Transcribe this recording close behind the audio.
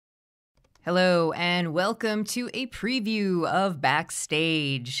Hello and welcome to a preview of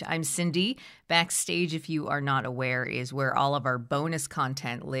Backstage. I'm Cindy. Backstage, if you are not aware, is where all of our bonus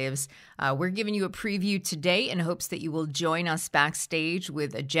content lives. We're giving you a preview today in hopes that you will join us backstage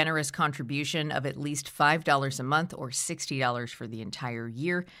with a generous contribution of at least $5 a month or $60 for the entire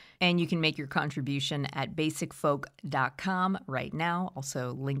year. And you can make your contribution at basicfolk.com right now.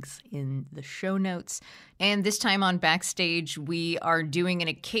 Also, links in the show notes. And this time on Backstage, we are doing an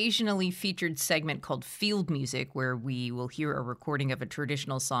occasionally featured segment called Field Music, where we will hear a recording of a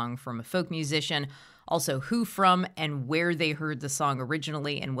traditional song from a folk musician, also who from and where they heard the song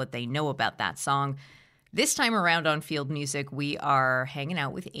originally and what they know about that song. This time around on Field Music, we are hanging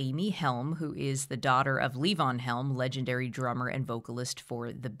out with Amy Helm, who is the daughter of Levon Helm, legendary drummer and vocalist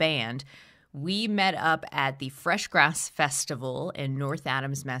for the band. We met up at the Fresh Grass Festival in North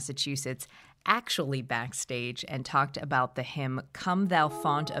Adams, Massachusetts, actually backstage, and talked about the hymn, Come Thou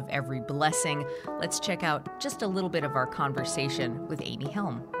Fount of Every Blessing. Let's check out just a little bit of our conversation with Amy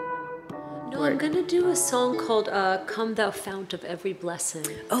Helm. No, I'm going to do a song called Come Thou Fount of Every Blessing.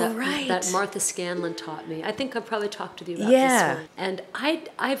 Right. That Martha Scanlon taught me. I think I've probably talked to you about this one. And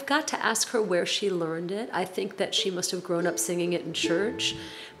I've got to ask her where she learned it. I think that she must have grown up singing it in church.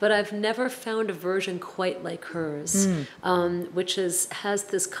 But I've never found a version quite like hers, which has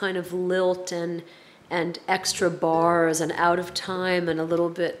this kind of lilt and extra bars and out of time and a little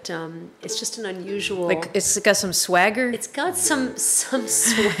bit, it's just an unusual... Like, it's got some swagger? It's got some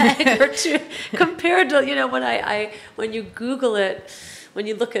swagger to, compared to, when you Google it, when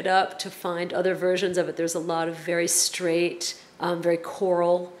you look it up to find other versions of it, there's a lot of very straight, very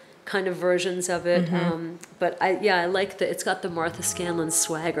choral kind of versions of it. Mm-hmm. But I like that it's got the Martha Scanlon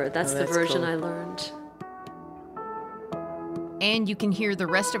swagger. That's the version cool. I learned. And you can hear the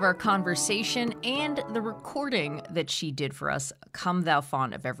rest of our conversation and the recording that she did for us, Come Thou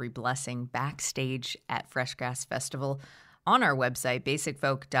Fount of Every Blessing, backstage at Fresh Grass Festival on our website,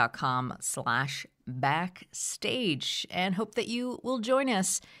 basicfolk.com/backstage. And hope that you will join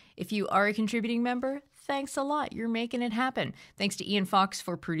us. If you are a contributing member, thanks a lot. You're making it happen. Thanks to Ian Fox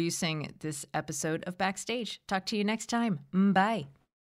for producing this episode of Backstage. Talk to you next time. Bye.